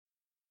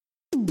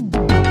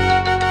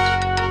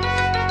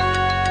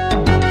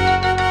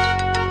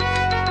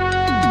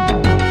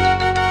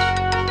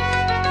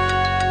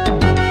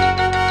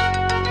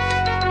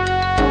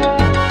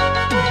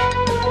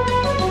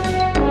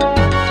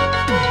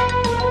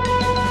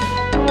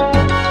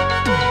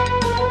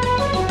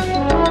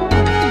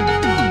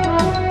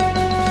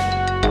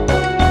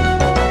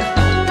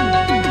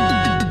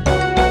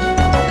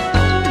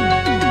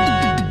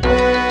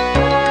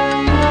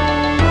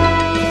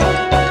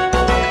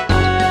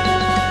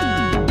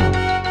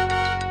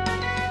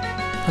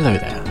Hello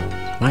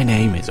there, my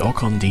name is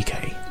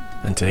OrconDK,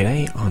 and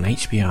today on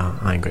HPR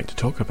I'm going to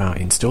talk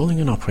about installing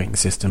an operating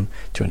system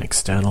to an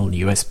external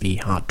USB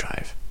hard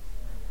drive.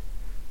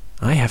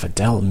 I have a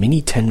Dell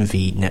Mini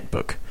 10V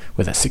netbook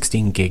with a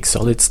 16GB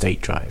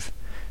solid-state drive.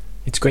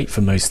 It's great for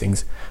most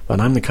things,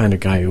 but I'm the kind of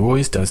guy who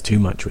always does too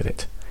much with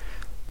it.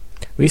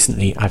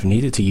 Recently I've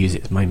needed to use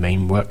it as my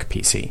main work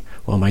PC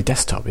while my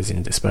desktop is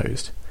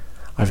indisposed.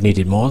 I've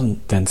needed more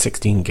than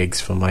 16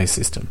 gigs for my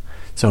system,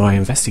 so I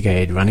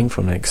investigated running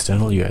from an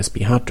external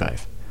USB hard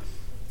drive.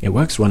 It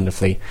works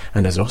wonderfully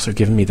and has also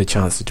given me the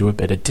chance to do a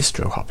bit of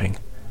distro hopping.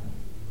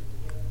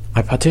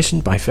 I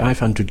partitioned my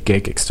 500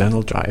 gig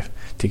external drive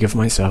to give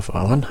myself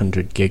a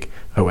 100 gig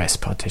OS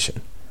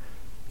partition.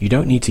 You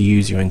don't need to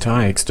use your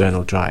entire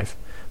external drive.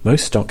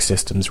 Most stock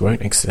systems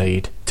won't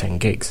exceed 10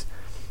 gigs.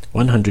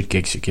 100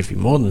 gigs should give you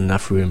more than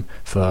enough room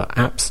for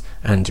apps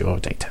and your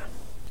data.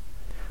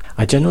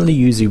 I generally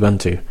use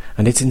Ubuntu,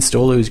 and its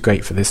installer is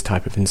great for this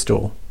type of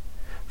install.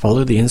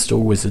 Follow the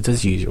install wizard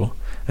as usual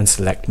and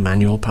select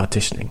Manual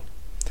Partitioning.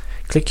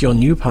 Click your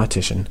new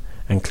partition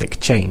and click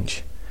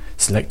Change,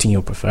 selecting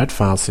your preferred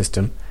file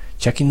system,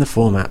 checking the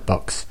format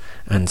box,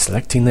 and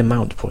selecting the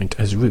mount point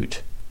as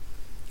root.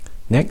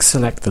 Next,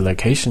 select the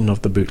location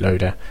of the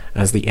bootloader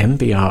as the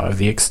MBR of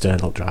the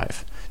external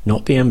drive,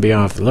 not the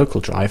MBR of the local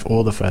drive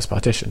or the first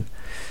partition.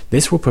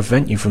 This will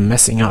prevent you from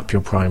messing up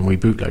your primary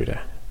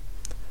bootloader.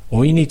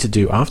 All you need to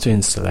do after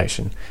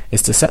installation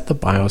is to set the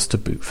BIOS to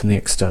boot from the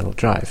external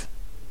drive.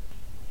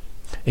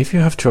 If you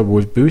have trouble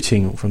with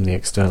booting from the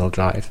external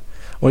drive,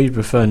 or you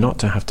prefer not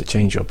to have to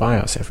change your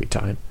BIOS every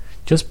time,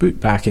 just boot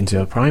back into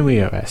a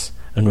primary OS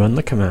and run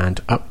the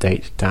command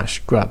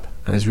update-grub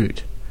as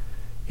root.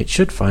 It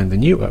should find the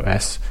new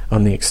OS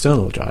on the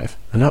external drive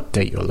and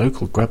update your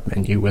local grub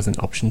menu with an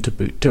option to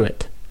boot to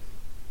it.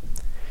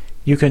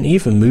 You can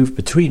even move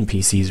between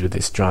PCs with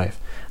this drive,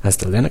 as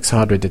the Linux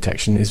hardware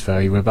detection is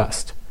very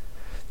robust.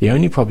 The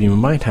only problem you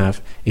might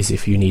have is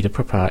if you need a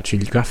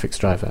proprietary graphics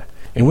driver,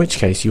 in which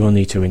case you will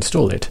need to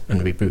install it and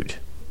reboot.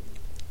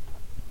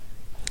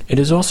 It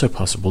is also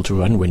possible to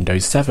run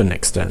Windows 7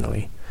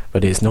 externally,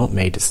 but it is not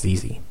made as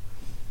easy.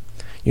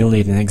 You'll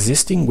need an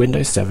existing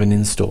Windows 7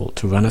 install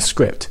to run a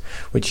script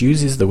which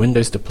uses the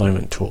Windows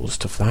deployment tools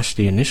to flash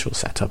the initial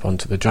setup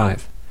onto the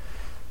drive.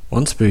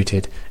 Once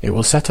booted, it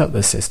will set up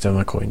the system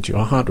according to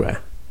your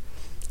hardware.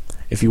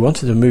 If you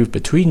wanted to move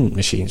between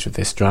machines with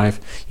this drive,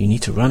 you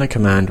need to run a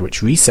command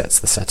which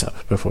resets the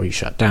setup before you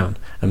shut down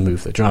and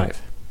move the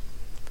drive.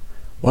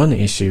 One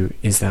issue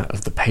is that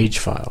of the page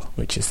file,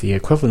 which is the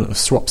equivalent of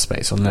swap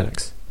space on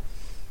Linux.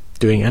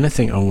 Doing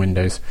anything on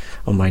Windows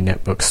on my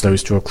netbook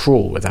slows to a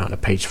crawl without a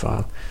page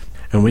file,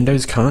 and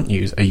Windows can't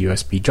use a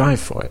USB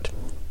drive for it.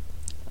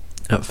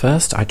 At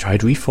first, I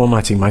tried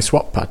reformatting my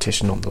swap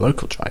partition on the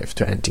local drive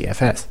to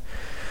NTFS,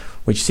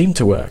 which seemed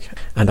to work,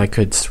 and I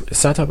could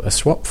set up a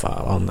swap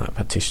file on that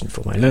partition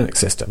for my Linux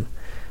system.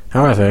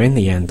 However, in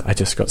the end, I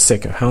just got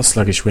sick of how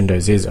sluggish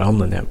Windows is on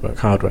the network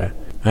hardware.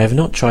 I have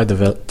not tried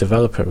the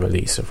developer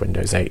release of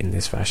Windows 8 in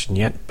this fashion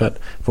yet, but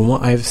from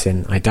what I have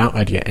seen, I doubt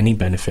I'd get any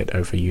benefit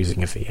over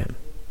using a VM.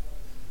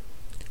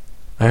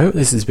 I hope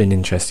this has been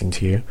interesting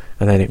to you,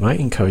 and that it might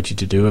encourage you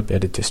to do a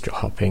bit of distro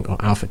hopping or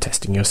alpha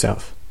testing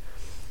yourself.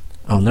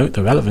 I'll note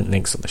the relevant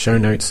links on the show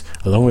notes,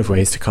 along with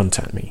ways to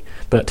contact me,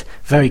 but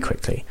very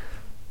quickly,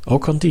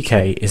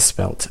 OrconDK is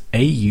spelt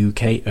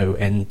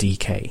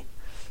AUKONDK.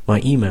 My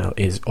email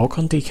is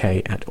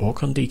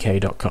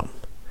orcondk@orcondk.com.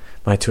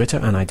 My Twitter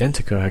and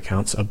Identica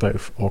accounts are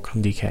both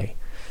OrconDK,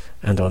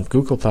 and on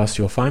Google Plus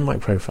you'll find my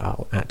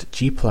profile at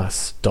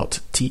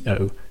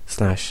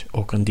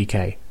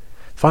gplus.to/OrconDK.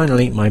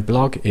 Finally, my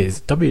blog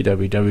is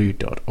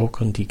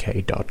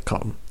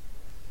www.orcondk.com.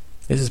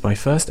 This is my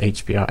first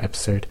HPR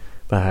episode,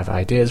 but I have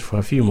ideas for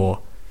a few more.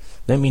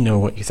 Let me know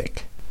what you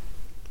think.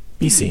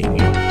 Be seeing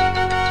you.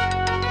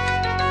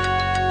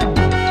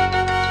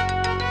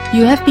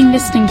 You have been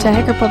listening to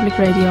Hacker Public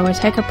Radio at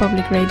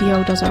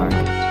hackerpublicradio.org.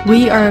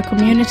 We are a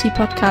community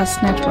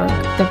podcast network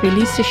that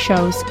releases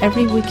shows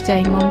every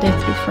weekday, Monday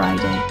through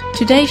Friday.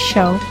 Today's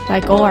show,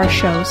 like all our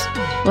shows,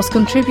 was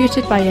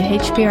contributed by a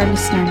HPR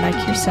listener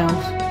like yourself.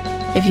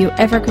 If you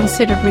ever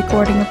considered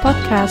recording a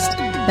podcast,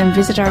 then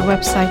visit our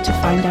website to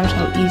find out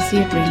how easy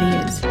it really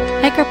is.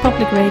 Hacker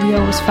Public Radio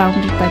was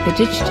founded by the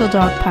Digital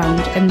Dog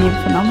Pound and the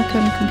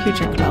Infonomicon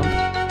Computer Club.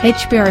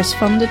 HPR is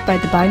funded by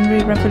the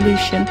Binary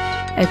Revolution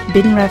at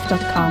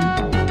binrev.com.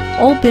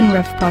 All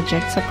BinRev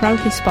projects are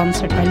proudly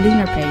sponsored by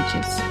Lunar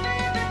Pages.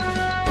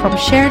 From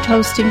shared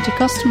hosting to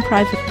custom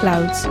private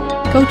clouds,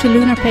 go to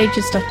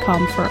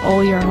lunarpages.com for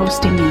all your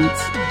hosting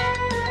needs.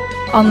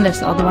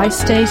 Unless otherwise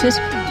stated,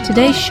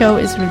 today's show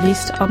is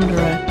released under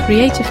a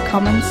Creative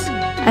Commons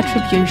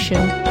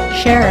Attribution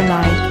Share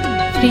Alike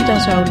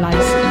 3.0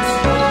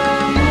 license.